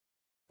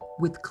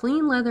With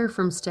clean leather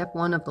from step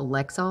 1 of the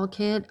Lexol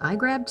kit, I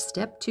grabbed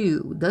step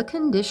 2, the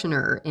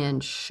conditioner,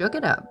 and shook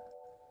it up.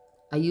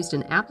 I used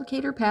an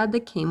applicator pad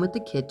that came with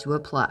the kit to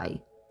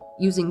apply.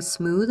 Using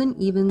smooth and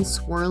even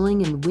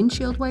swirling and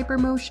windshield wiper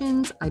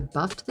motions, I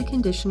buffed the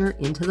conditioner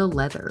into the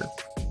leather.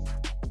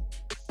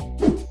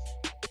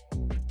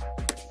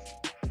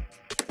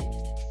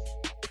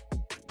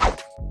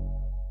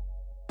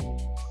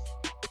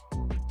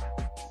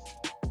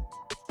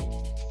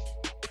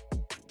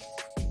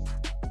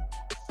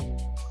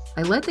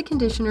 I let the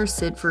conditioner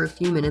sit for a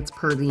few minutes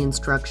per the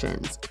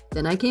instructions.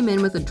 Then I came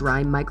in with a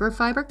dry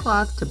microfiber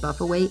cloth to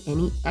buff away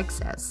any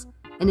excess,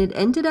 and it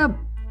ended up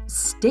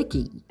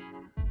sticky.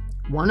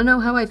 Want to know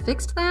how I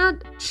fixed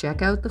that?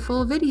 Check out the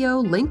full video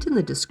linked in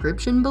the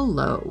description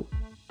below.